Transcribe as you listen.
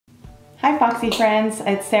Hi Foxy friends,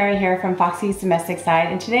 it's Sarah here from Foxy's Domestic Side,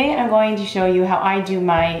 and today I'm going to show you how I do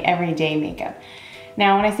my everyday makeup.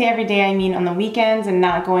 Now when I say everyday, I mean on the weekends and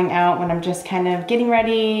not going out when I'm just kind of getting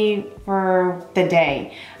ready for the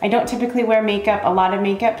day. I don't typically wear makeup, a lot of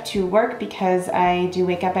makeup to work because I do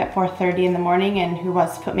wake up at 4:30 in the morning, and who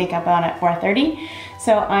wants to put makeup on at 4:30?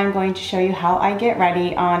 So I'm going to show you how I get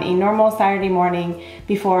ready on a normal Saturday morning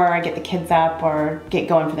before I get the kids up or get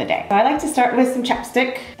going for the day. So I like to start with some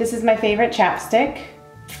chapstick. This is my favorite chapstick.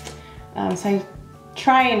 So I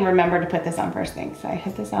try and remember to put this on first thing. So I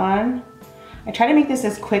hit this on. I try to make this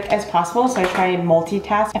as quick as possible, so I try and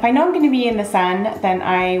multitask. If I know I'm gonna be in the sun, then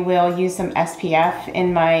I will use some SPF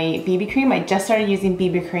in my BB cream. I just started using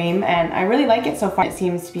BB cream and I really like it so far. It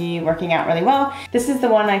seems to be working out really well. This is the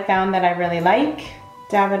one I found that I really like.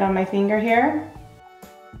 Dab it on my finger here.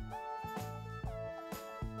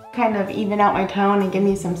 Kind of even out my tone and give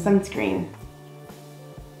me some sunscreen.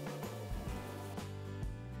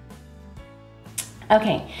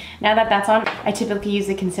 Okay, now that that's on, I typically use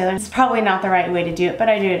a concealer. It's probably not the right way to do it, but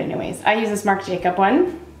I do it anyways. I use this Marc Jacob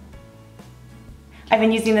one. I've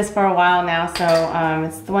been using this for a while now, so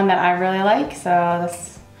it's the one that I really like. So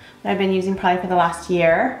that's what I've been using probably for the last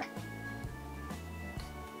year.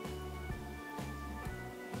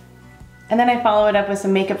 And then I follow it up with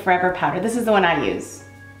some Makeup Forever powder. This is the one I use.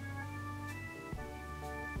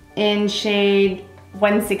 In shade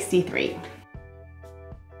 163.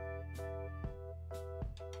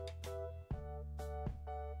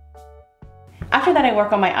 After that, I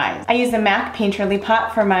work on my eyes. I use the MAC Painterly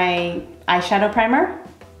Pot for my eyeshadow primer.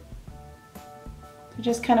 So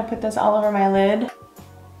just kind of put this all over my lid.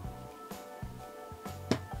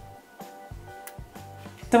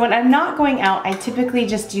 So when I'm not going out, I typically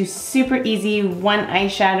just do super easy one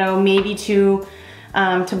eyeshadow, maybe two,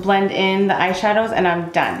 to blend in the eyeshadows, and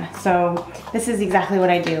I'm done. So this is exactly what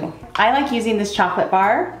I do. I like using this chocolate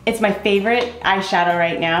bar. It's my favorite eyeshadow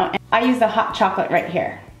right now. I use the hot chocolate right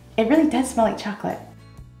here. It really does smell like chocolate.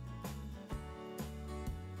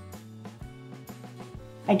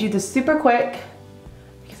 I do this super quick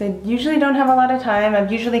because I usually don't have a lot of time.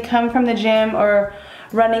 I've usually come from the gym or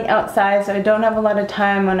running outside, so I don't have a lot of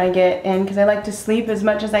time when I get in because I like to sleep as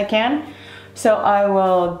much as I can. So I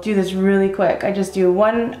will do this really quick. I just do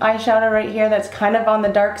one eyeshadow right here that's kind of on the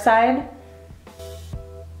dark side.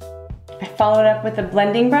 I follow it up with a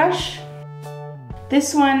blending brush.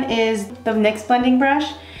 This one is the NYX blending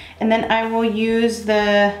brush. And then I will use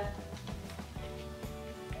the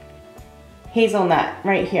hazelnut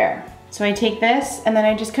right here. So I take this and then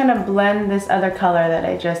I just kind of blend this other color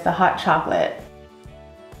that the hot chocolate.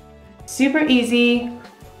 Super easy,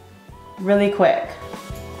 really quick.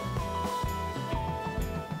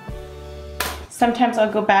 Sometimes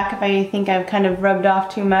I'll go back if I think I've kind of rubbed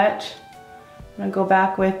off too much. I'm gonna go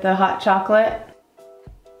back with the hot chocolate.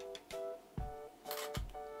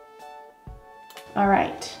 All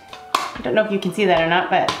right. I don't know if you can see that or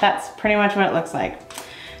not, but that's pretty much what it looks like.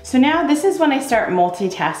 So now this is when I start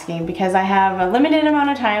multitasking because I have a limited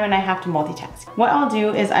amount of time and I have to multitask. What I'll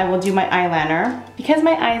do is I will do my eyeliner. Because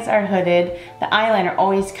my eyes are hooded, the eyeliner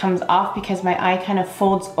always comes off because my eye kind of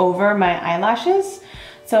folds over my eyelashes.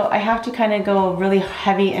 So I have to kind of go really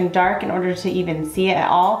heavy and dark in order to even see it at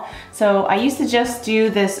all. So I used to just do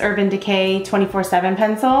this Urban Decay 24/7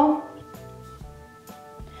 pencil.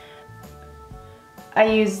 I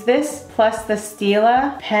use this plus the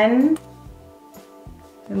Stila pen,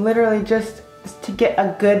 and literally just to get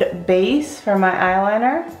a good base for my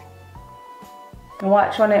eyeliner. And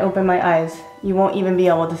watch when I open my eyes. You won't even be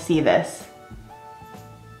able to see this.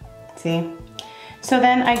 See? So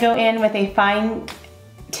then I go in with a fine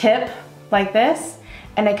tip like this,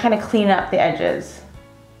 and I kind of clean up the edges.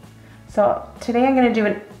 So today I'm going to do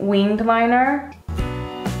a winged liner,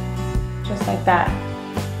 just like that.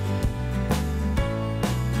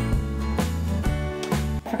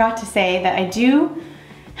 I forgot to say that I do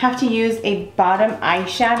have to use a bottom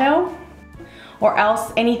eyeshadow, or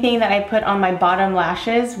else anything that I put on my bottom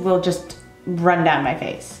lashes will just run down my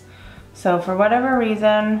face. So for whatever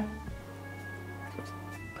reason,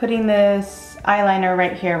 putting this eyeliner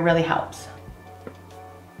right here really helps.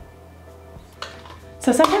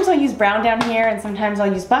 So sometimes I'll use brown down here and sometimes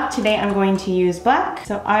I'll use black. Today I'm going to use black.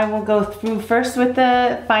 So I will go through first with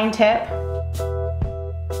the fine tip.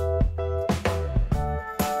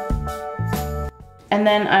 And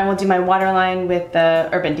then I will do my waterline with the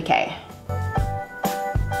Urban Decay.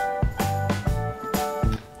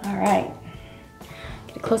 All right,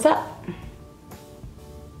 get a close up.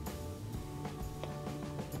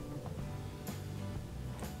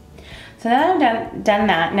 So now that I've done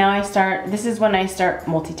that, now this is when I start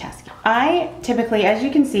multitasking. I typically, as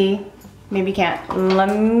you can see, Maybe you can't.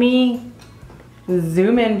 Let me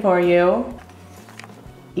zoom in for you.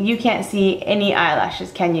 You can't see any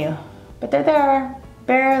eyelashes, can you? But they're there,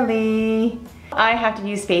 barely. I have to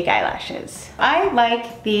use fake eyelashes. I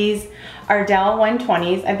like these Ardell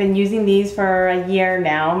 120s. I've been using these for a year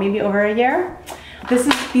now, maybe over a year.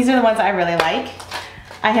 These are the ones I really like.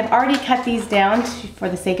 I have already cut these down for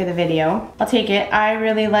the sake of the video. I'll take it. I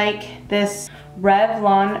really like this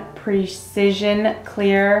Revlon Precision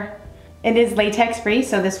Clear. It is latex free,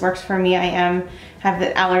 so this works for me. I have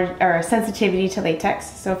the sensitivity to latex.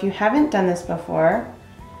 So if you haven't done this before,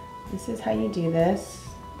 this is how you do this.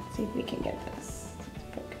 Let's see if we can get this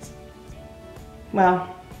to focus.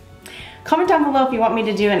 Well, comment down below if you want me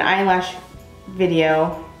to do an eyelash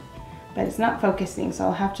video, but it's not focusing, so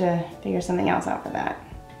I'll have to figure something else out for that.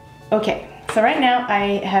 Okay, so right now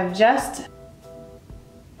I have just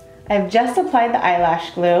applied the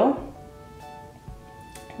eyelash glue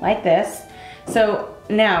like this. So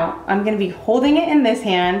now I'm gonna be holding it in this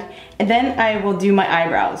hand, and then I will do my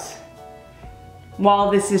eyebrows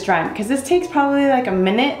while this is drying, because this takes probably like a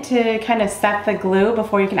minute to kind of set the glue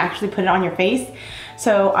before you can actually put it on your face.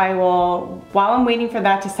 So while I'm waiting for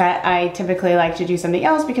that to set, I typically like to do something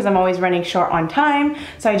else because I'm always running short on time.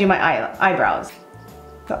 So I do my eyebrows.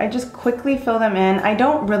 So I just quickly fill them in. I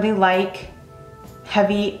don't really like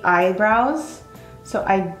heavy eyebrows, so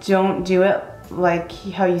I don't do it like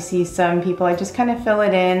how you see some people. I just kind of fill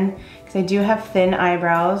it in because I do have thin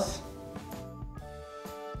eyebrows.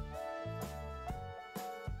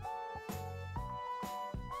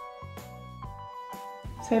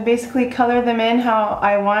 So I basically color them in how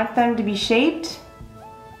I want them to be shaped.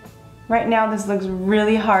 Right now this looks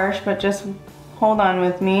really harsh, but just hold on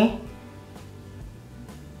with me.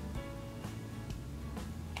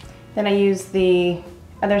 Then I use the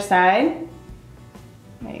other side.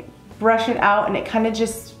 I brush it out and it kind of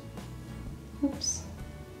just, oops.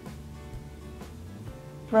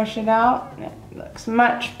 Brush it out and it looks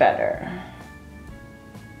much better.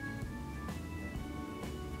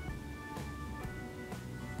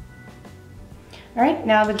 All right,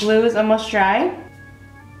 now the glue is almost dry.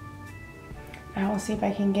 I will see if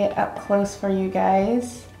I can get up close for you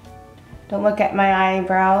guys. Don't look at my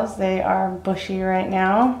eyebrows, they are bushy right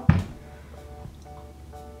now.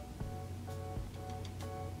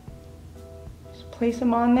 Just place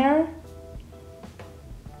them on there.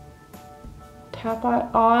 Tap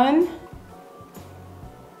it on.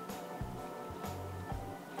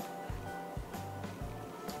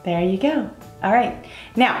 There you go. All right,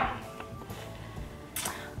 now,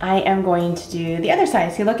 I am going to do the other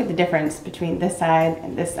side. See, look at the difference between this side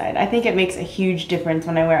and this side. I think it makes a huge difference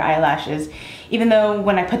when I wear eyelashes, even though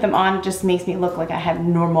when I put them on, it just makes me look like I have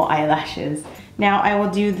normal eyelashes. Now I will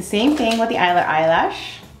do the same thing with the other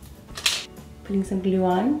eyelash. Putting some glue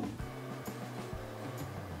on.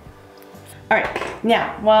 All right,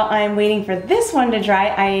 now while I'm waiting for this one to dry,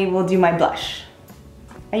 I will do my blush.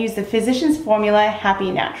 I use the Physicians Formula Happy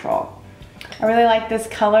Natural. I really like this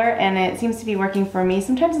color and it seems to be working for me.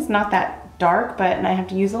 Sometimes it's not that dark, and I have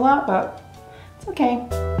to use a lot, but it's okay.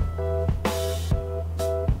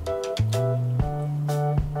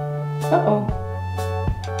 Uh-oh.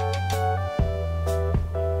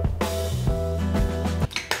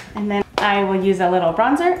 And then I will use a little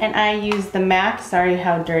bronzer, and I use the MAC, sorry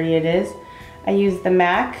how dirty it is. I use the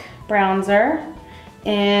MAC bronzer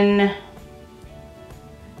in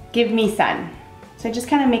Give Me Sun. So I just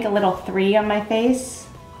kind of make a little 3 on my face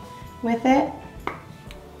with it.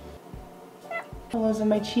 Hollows of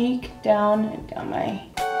my cheek, down and down my...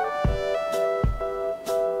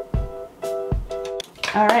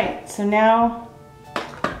 All right, so now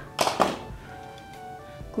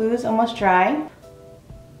glue is almost dry.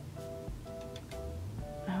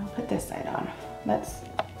 I'll put this side on. Let's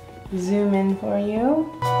zoom in for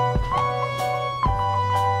you.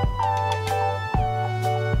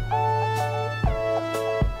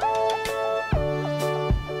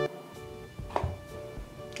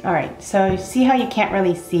 All right, so you see how you can't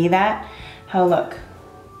really see that? How look,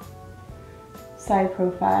 side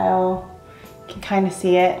profile, you can kind of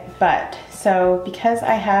see it, but so because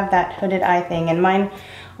I have that hooded eye thing and mine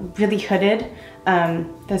are really hooded,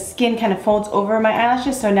 the skin kind of folds over my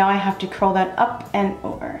eyelashes, so now I have to curl that up and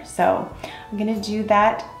over. So I'm gonna do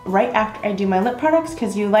that right after I do my lip products,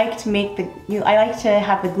 because I like to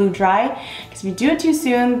have the glue dry, because if you do it too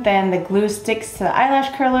soon, then the glue sticks to the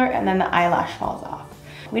eyelash curler and then the eyelash falls off.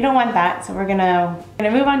 We don't want that, so we're gonna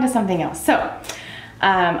move on to something else. So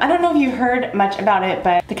I don't know if you heard much about it,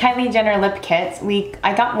 but the Kylie Jenner lip kits,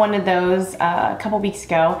 I got one of those a couple weeks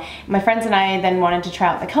ago. My friends and I then wanted to try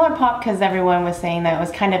out the ColourPop because everyone was saying that it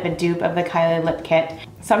was kind of a dupe of the Kylie lip kit.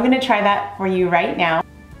 So I'm gonna try that for you right now.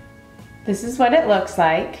 This is what it looks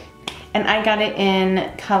like. And I got it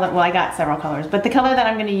in color, well, I got several colors, but the color that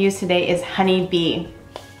I'm gonna use today is Honey Bee.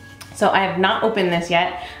 So I have not opened this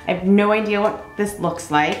yet. I have no idea what this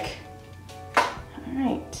looks like. All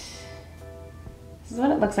right. This is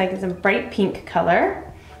what it looks like. It's a bright pink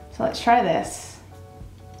color. So let's try this.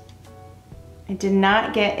 I did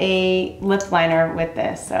not get a lip liner with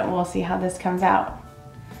this, so we'll see how this comes out.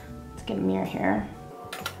 Let's get a mirror here.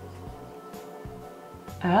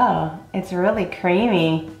 Oh, it's really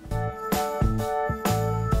creamy.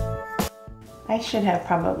 I should have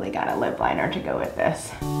probably got a lip liner to go with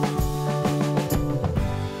this.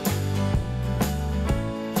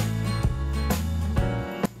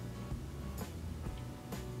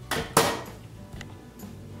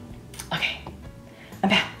 Okay, I'm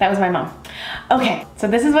back. That was my mom. Okay, so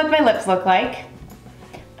this is what my lips look like.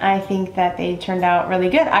 I think that they turned out really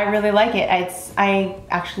good. I really like it. I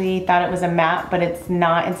actually thought it was a matte, but it's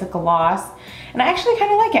not. It's a gloss. And I actually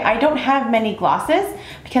kind of like it. I don't have many glosses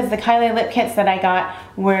because the Kylie lip kits that I got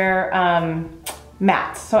were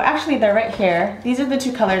mattes. So actually they're right here. These are the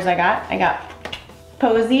two colors I got. I got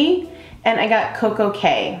Posy and I got Cocoa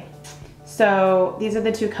K. So these are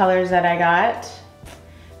the two colors that I got.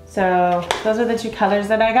 So those are the two colors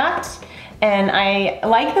that I got. And I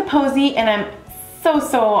like the Posy and I'm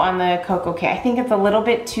so on the Cocoa K. I think it's a little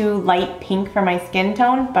bit too light pink for my skin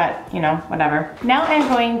tone, but you know, whatever. Now I'm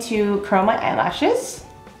going to curl my eyelashes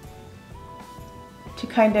to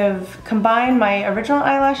kind of combine my original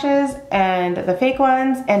eyelashes and the fake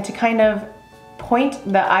ones and to kind of point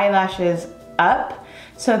the eyelashes up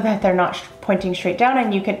so that they're not pointing straight down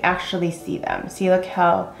and you can actually see them. See, look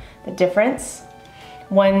how the difference.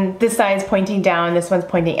 This side's pointing down, this one's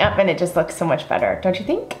pointing up, and it just looks so much better, don't you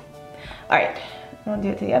think? All right. I'll do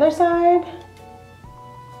it to the other side.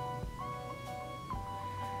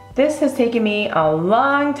 This has taken me a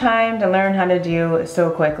long time to learn how to do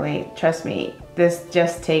so quickly. Trust me, this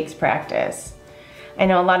just takes practice. I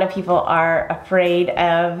know a lot of people are afraid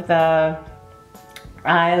of the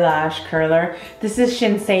eyelash curler. This is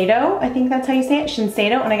Shinsedo, I think that's how you say it,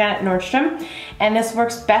 Shinsedo, and I got it at Nordstrom. And this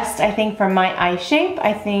works best, I think, for my eye shape.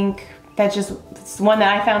 I think that's just one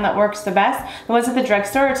that I found that works the best. The ones at the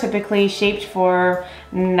drugstore are typically shaped for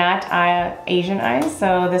not Asian eyes,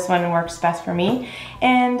 so this one works best for me.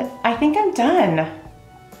 And I think I'm done.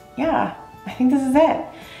 Yeah, I think this is it.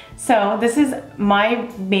 So this is my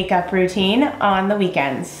makeup routine on the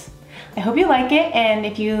weekends. I hope you like it, and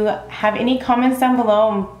if you have any comments down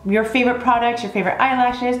below, your favorite products, your favorite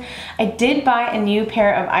eyelashes. I did buy a new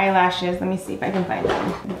pair of eyelashes. Let me see if I can find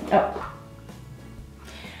them. Oh.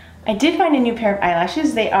 I did find a new pair of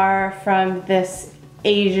eyelashes. They are from this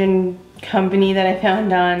Asian company that I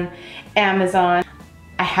found on Amazon.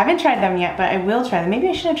 I haven't tried them yet, but I will try them. Maybe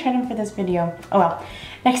I should have tried them for this video. Oh well,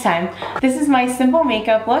 next time. This is my simple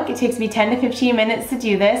makeup look. It takes me 10 to 15 minutes to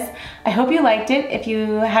do this. I hope you liked it. If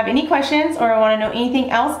you have any questions or want to know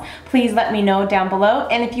anything else, please let me know down below.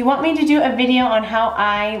 And if you want me to do a video on how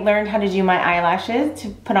I learned how to do my eyelashes, to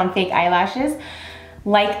put on fake eyelashes,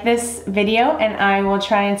 like this video and I will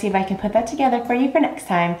try and see if I can put that together for you for next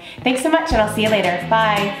time. Thanks so much and I'll see you later.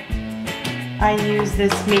 Bye. I use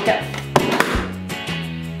this makeup.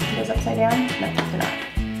 It goes upside down? No, it's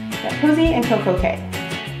not. Got Posy and Cocoa K.